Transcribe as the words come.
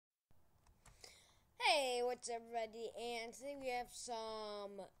Hey, what's up, everybody? And today we have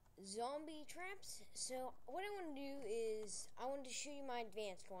some zombie traps. So what I want to do is I want to show you my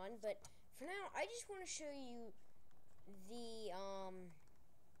advanced one, but for now I just want to show you the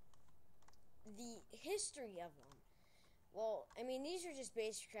history of them. Well, I mean, these are just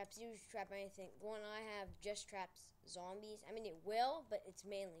basic traps. These trap anything. The one I have just traps zombies. I mean, it will, but it's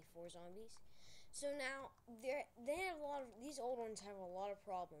mainly for zombies. So now they have a lot of these old ones have a lot of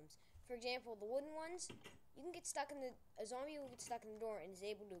problems. For example, the wooden ones, you can get stuck in a zombie will get stuck in the door and is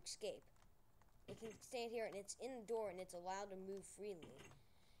able to escape. It can stand here and it's in the door and it's allowed to move freely.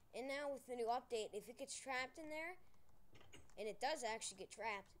 And now with the new update, if it gets trapped in there, and it does actually get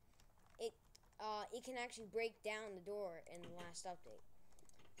trapped, it can actually break down the door in the last update.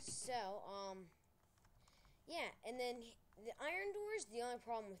 So, yeah, and then the iron doors, the only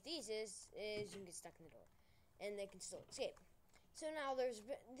problem with these is you can get stuck in the door, and they can still escape. So now there's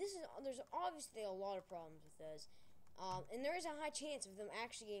obviously a lot of problems with those, and there is a high chance of them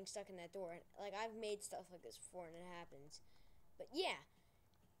actually getting stuck in that door. Like, I've made stuff like this before, and it happens. But yeah,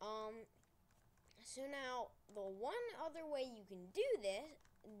 so now the one other way you can do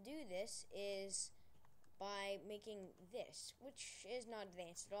this is by making this, which is not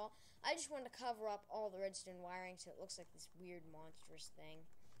advanced at all. I just wanted to cover up all the redstone wiring so it looks like this weird monstrous thing.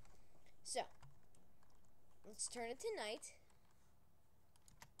 So let's turn it to night.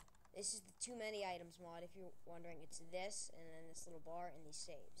 This is the too many items mod, if you're wondering. It's this and then this little bar and these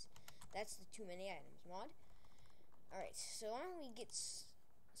saves. That's the too many items mod. Alright, so why don't we get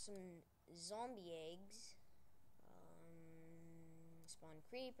some zombie eggs. Spawn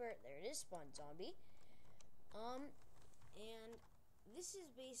creeper. There it is, spawn zombie. And this is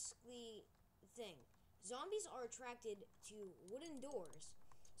basically the thing. Zombies are attracted to wooden doors.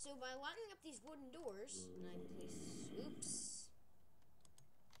 So by lining up these wooden doors,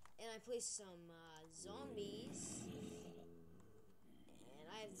 and I place some zombies, and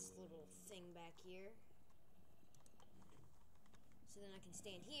I have this little thing back here. So then I can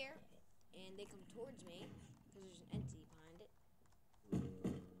stand here, and they come towards me, because there's an entity behind it.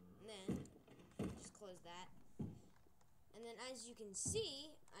 And then, just close that. And then as you can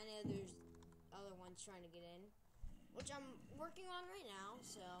see, I know there's other ones trying to get in, which I'm working on right now,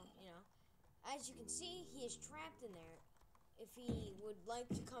 so, you know. As you can see, he is trapped in there. If he would like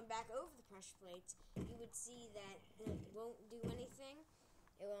to come back over the pressure plates, you would see that it won't do anything.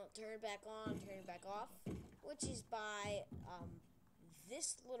 It won't turn it back on, turn it back off, which is by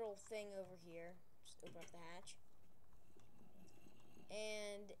this little thing over here. Just open up the hatch.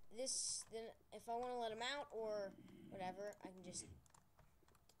 And this, then if I want to let him out or whatever, I can just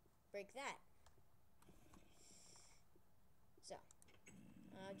break that. So,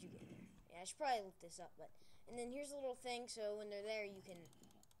 how'd you get there? Yeah, I should probably look this up, but, and then here's a little thing, so when they're there, you can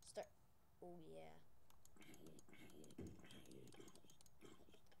start, oh yeah.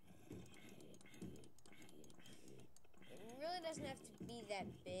 It really doesn't have to be that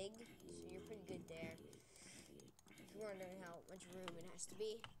big, so you're pretty good there. If you're wondering how much room it has to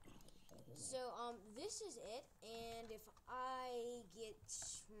be. So, this is it, and if I get,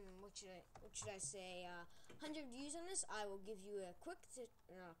 what should I say, 100 views on this, I will give you a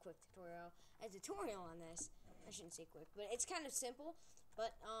tutorial on this. I shouldn't say quick, but it's kind of simple,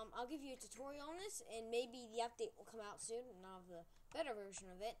 but, I'll give you a tutorial on this, and maybe the update will come out soon, and I'll have the better version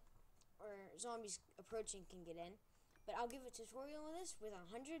of it, or zombies approaching can get in, but I'll give a tutorial on this with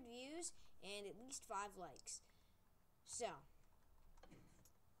 100 views, and at least 5 likes. So,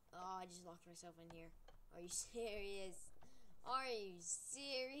 oh, I just locked myself in here. Are you serious? Are you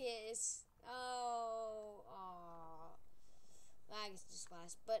serious? Oh. I guess just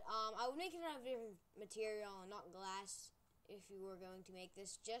glass. But, I would make it out of different material and not glass if you were going to make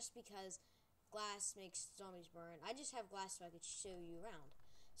this, just because glass makes zombies burn. I just have glass so I could show you around.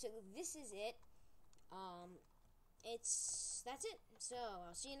 So, this is it. That's it. So,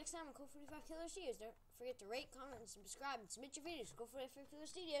 I'll see you next time on Code45 Killer Studios. Don't forget to rate, comment, and subscribe, and submit your videos to Code45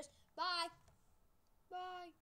 Killer Studios. Bye! Bye!